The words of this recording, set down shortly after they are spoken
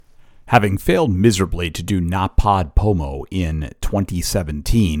Having failed miserably to do NaPodPoMo in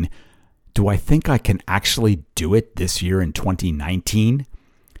 2017, do I think I can actually do it this year in 2019?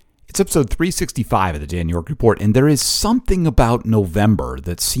 It's episode 365 of the Dan York Report, and there is something about November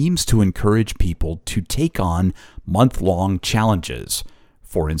that seems to encourage people to take on month-long challenges.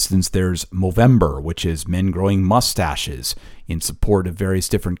 For instance, there's Movember, which is men growing mustaches in support of various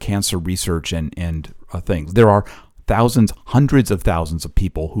different cancer research and things. There are thousands, hundreds of thousands of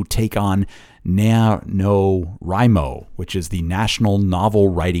people who take on NaNoWriMo, which is the National Novel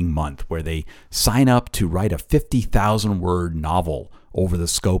Writing Month, where they sign up to write a 50,000-word novel over the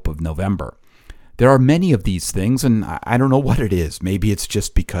scope of November. There are many of these things, and I don't know what it is. Maybe it's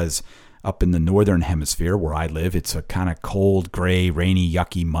just because up in the northern hemisphere where I live, it's a kind of cold, gray, rainy,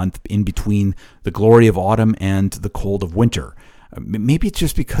 yucky month in between the glory of autumn and the cold of winter. Maybe it's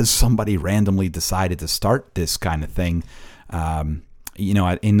just because somebody randomly decided to start this kind of thing,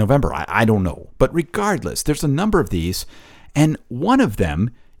 in November. I don't know. But regardless, there's a number of these, and one of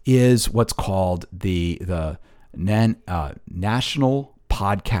them is what's called the National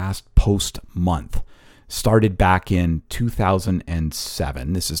Podcast Post Month. Started back in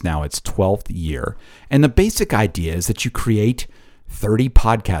 2007. This is now its 12th year. And the basic idea is that you create 30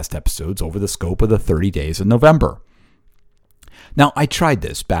 podcast episodes over the scope of the 30 days of November. Now, I tried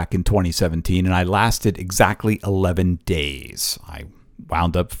this back in 2017, and I lasted exactly 11 days. I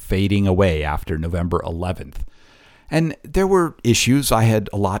wound up fading away after November 11th. And there were issues. I had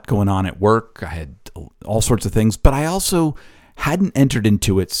a lot going on at work. I had all sorts of things, but I also hadn't entered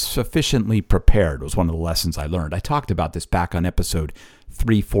into it sufficiently prepared. It was one of the lessons I learned. I talked about this back on episode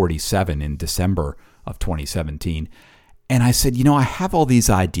 347 in December of 2017. And I said, I have all these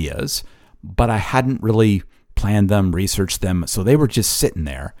ideas, but I hadn't really planned them, researched them. So they were just sitting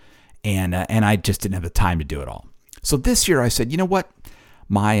there, and I just didn't have the time to do it all. So this year I said, you know what?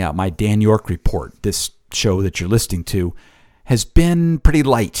 My Dan York Report, this show that you're listening to, has been pretty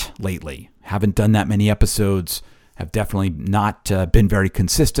light lately. Haven't done that many episodes. Have definitely not been very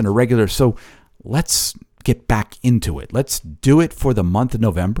consistent or regular. So let's get back into it. Let's do it for the month of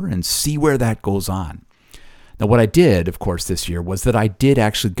November and see where that goes on. Now, what I did, of course, this year was that I did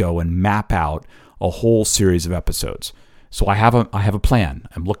actually go and map out a whole series of episodes. So I have a plan.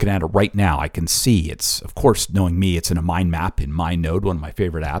 I'm looking at it right now. I can see it's, of course, knowing me, it's in a mind map in MindNode, one of my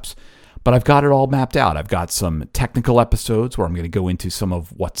favorite apps. But I've got it all mapped out. I've got some technical episodes where I'm going to go into some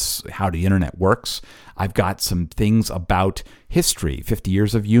of how the internet works. I've got some things about history. 50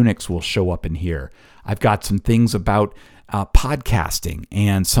 years of Unix will show up in here. I've got some things about podcasting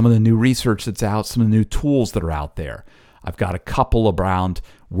and some of the new research that's out, some of the new tools that are out there. I've got a couple around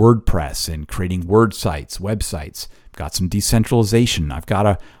WordPress and creating word sites, websites. I've got some decentralization. I've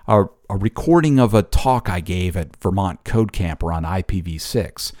got a recording of a talk I gave at Vermont Code Camp around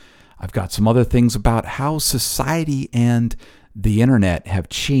IPv6. I've got some other things about how society and the internet have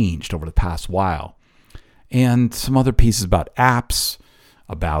changed over the past while. And some other pieces about apps,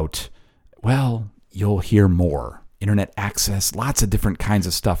 you'll hear more. Internet access, lots of different kinds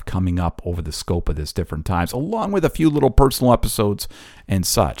of stuff coming up over the scope of this different times, along with a few little personal episodes and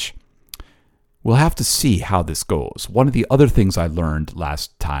such. We'll have to see how this goes. One of the other things I learned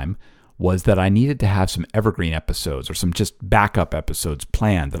last time was that I needed to have some evergreen episodes or some just backup episodes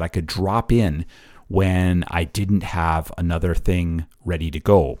planned that I could drop in when I didn't have another thing ready to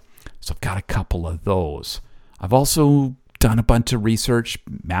go. So I've got a couple of those. I've also done a bunch of research,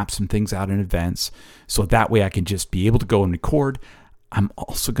 mapped some things out in advance, so that way I can just be able to go and record. I'm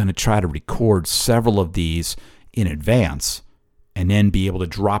also going to try to record several of these in advance and then be able to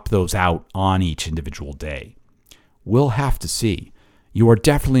drop those out on each individual day. We'll have to see. You are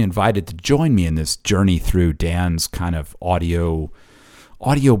definitely invited to join me in this journey through Dan's kind of audio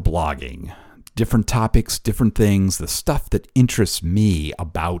blogging, different topics, different things, the stuff that interests me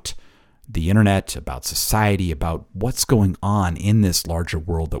about the internet, about society, about what's going on in this larger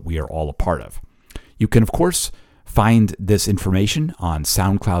world that we are all a part of. You can, of course, find this information on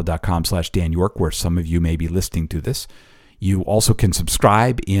soundcloud.com/Dan York, where some of you may be listening to this. You also can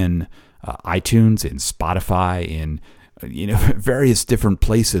subscribe in iTunes, in Spotify, in various different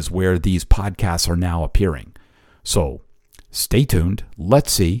places where these podcasts are now appearing. So stay tuned.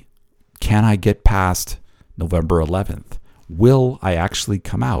 Let's see, can I get past November 11th? Will I actually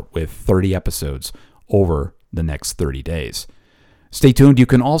come out with 30 episodes over the next 30 days? Stay tuned. You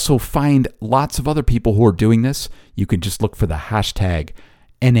can also find lots of other people who are doing this. You can just look for the hashtag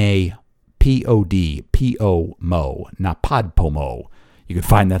NaPodPoMo. You can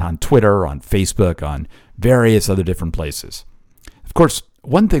find that on Twitter, on Facebook, on various other different places. Of course,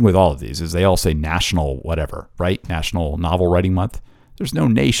 one thing with all of these is they all say national whatever, right? National Novel Writing Month. There's no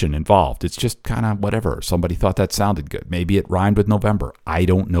nation involved. It's just kind of whatever. Somebody thought that sounded good. Maybe it rhymed with November. I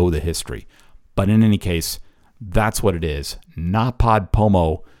don't know the history. But in any case, that's what it is.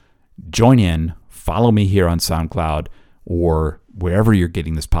 NaPodPoMo. Join in. Follow me here on SoundCloud or wherever you're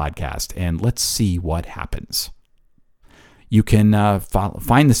getting this podcast, and let's see what happens. You can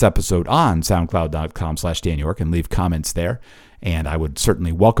find this episode on soundcloud.com/DanYork and leave comments there, and I would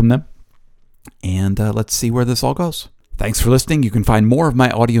certainly welcome them. And let's see where this all goes. Thanks for listening. You can find more of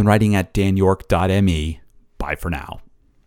my audio and writing at danyork.me. Bye for now.